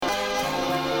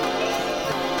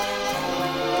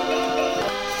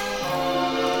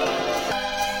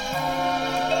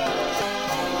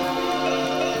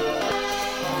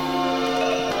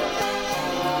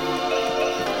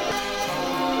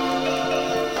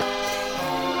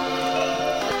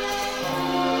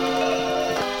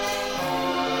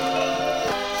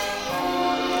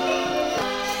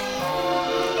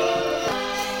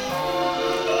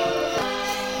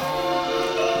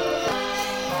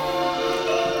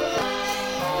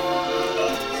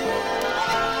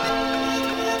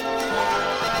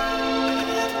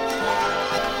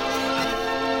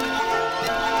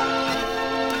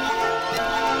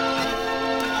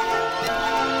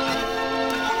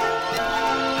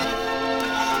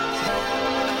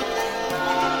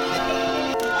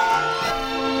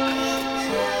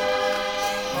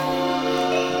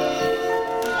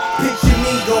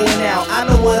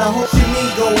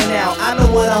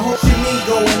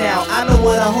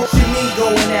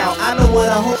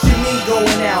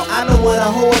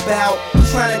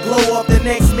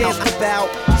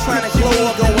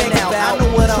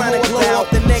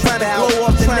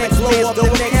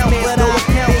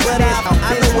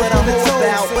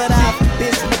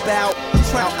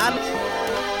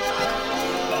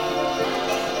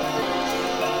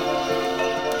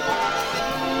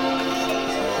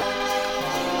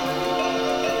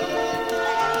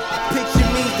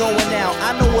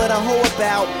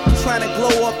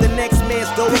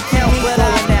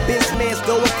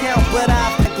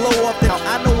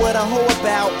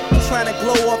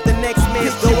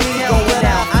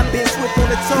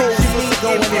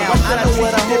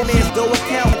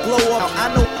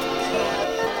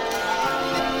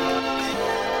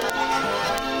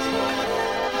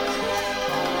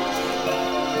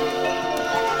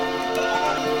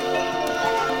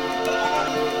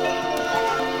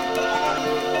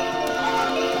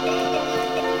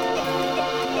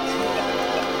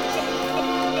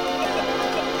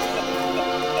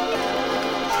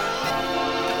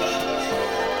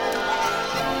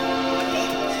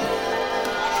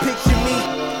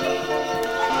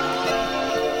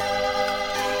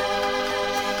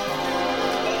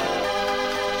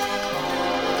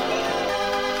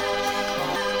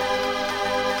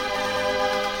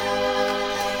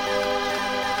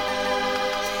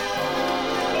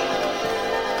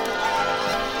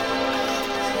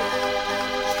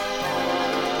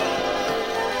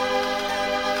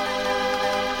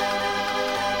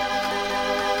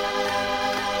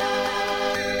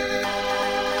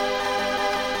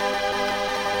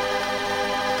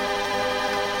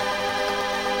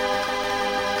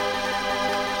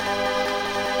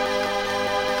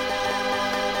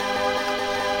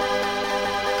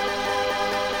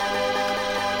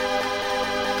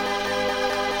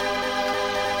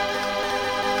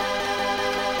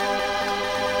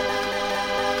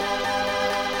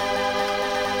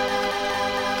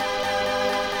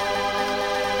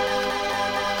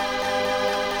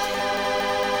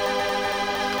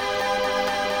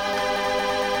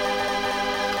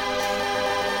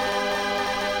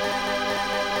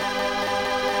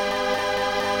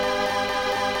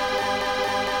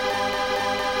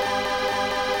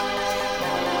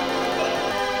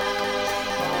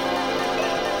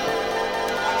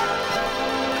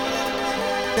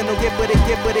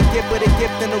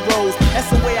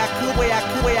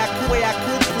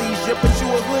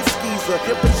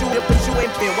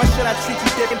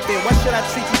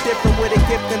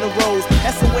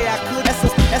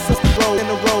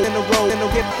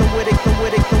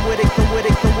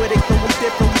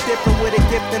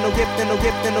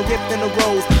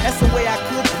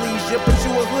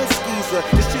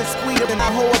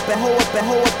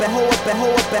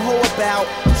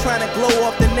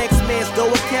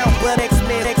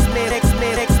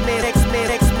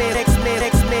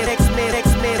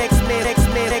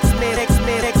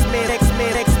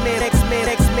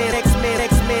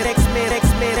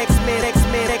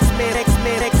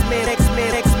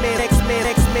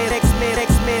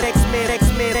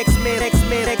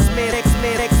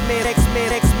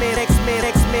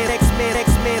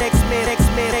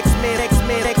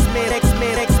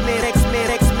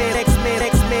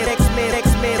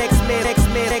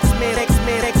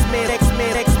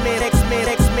X-Men,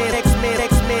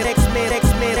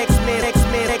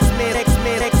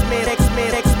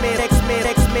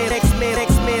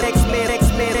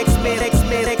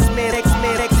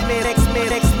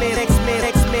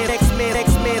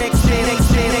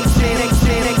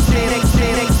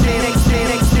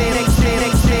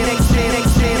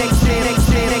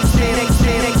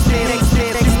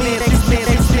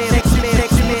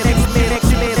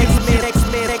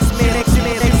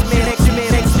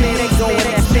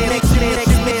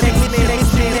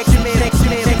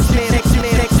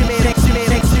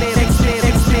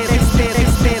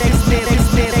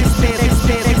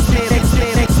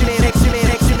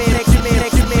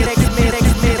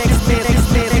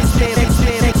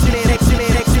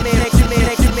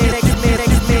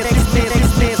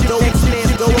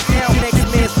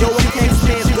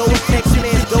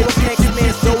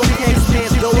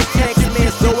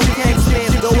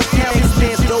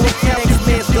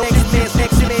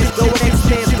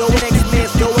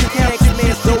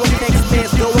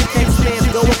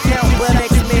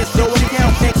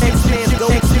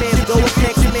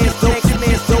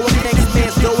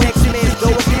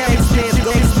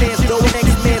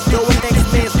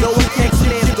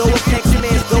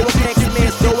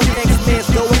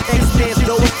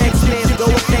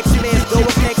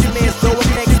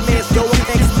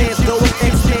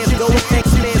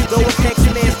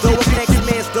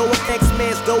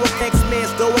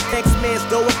 X-Man's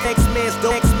dough, X-Man's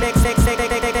dough, X-Man's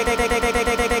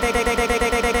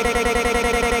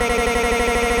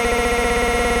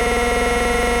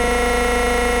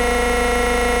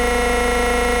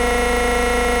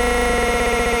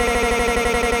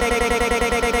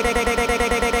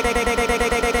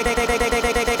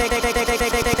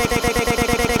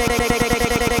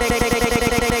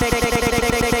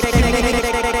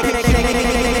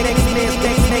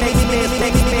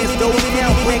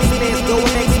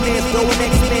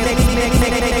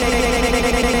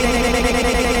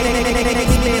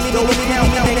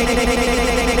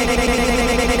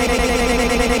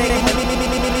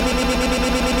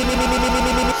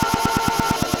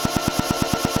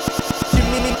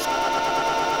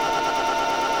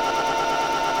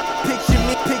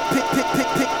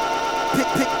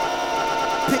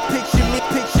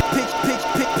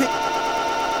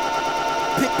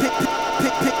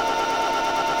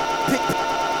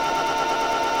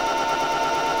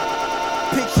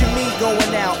Picture me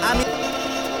going out. I mean,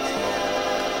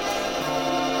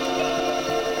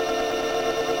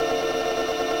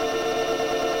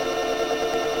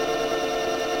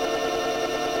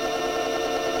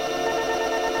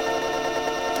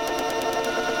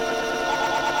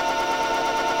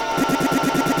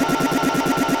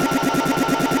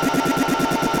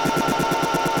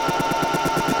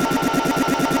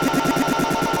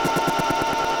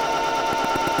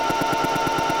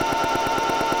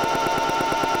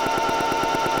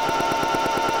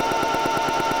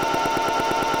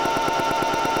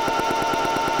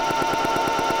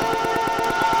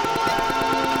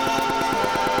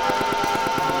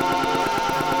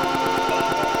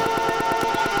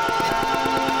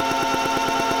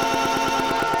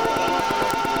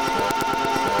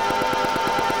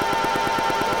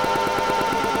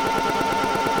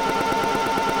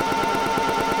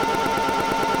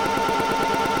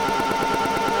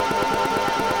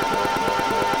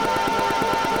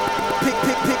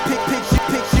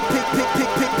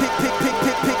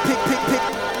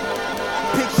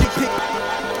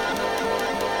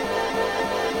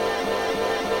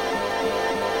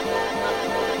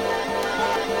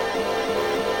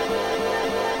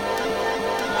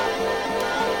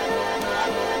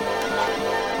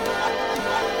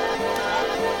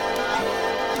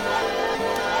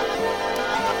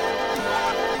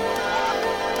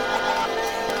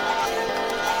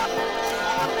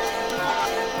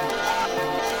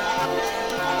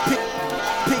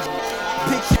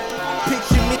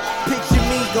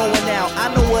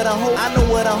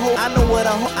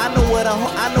 going out.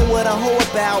 I know what a hoe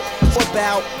about.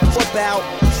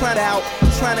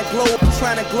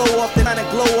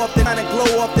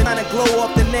 Trying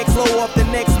to glow up the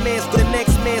next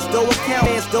man's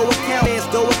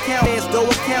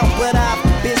account. But I've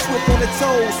been swift on the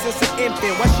toes since an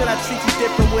infant. Why should I treat you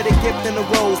different with a gift and a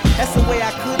rose? That's the way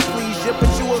I could please you,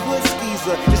 but you a hood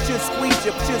skeezer. It should squeeze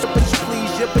you, but you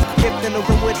please you, but gift and a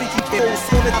rose would treat you different.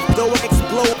 Soon as I go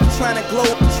explode, trying to glow,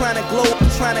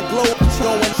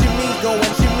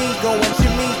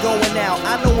 Jimmy going out.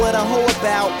 I know what a hoe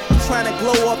about. Trying to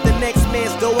glow up the next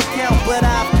man's dough account, but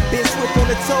I've been swift on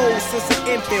the toes since an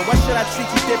infant. Why should I treat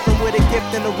you different with a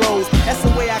gift and a rose? That's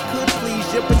the way I could please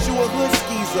you, but you a hood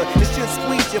skeezer. It should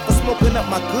squeeze you for smoking up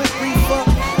my good reefer.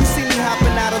 You see me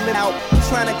hopping out of it out,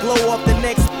 trying to glow up the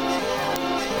next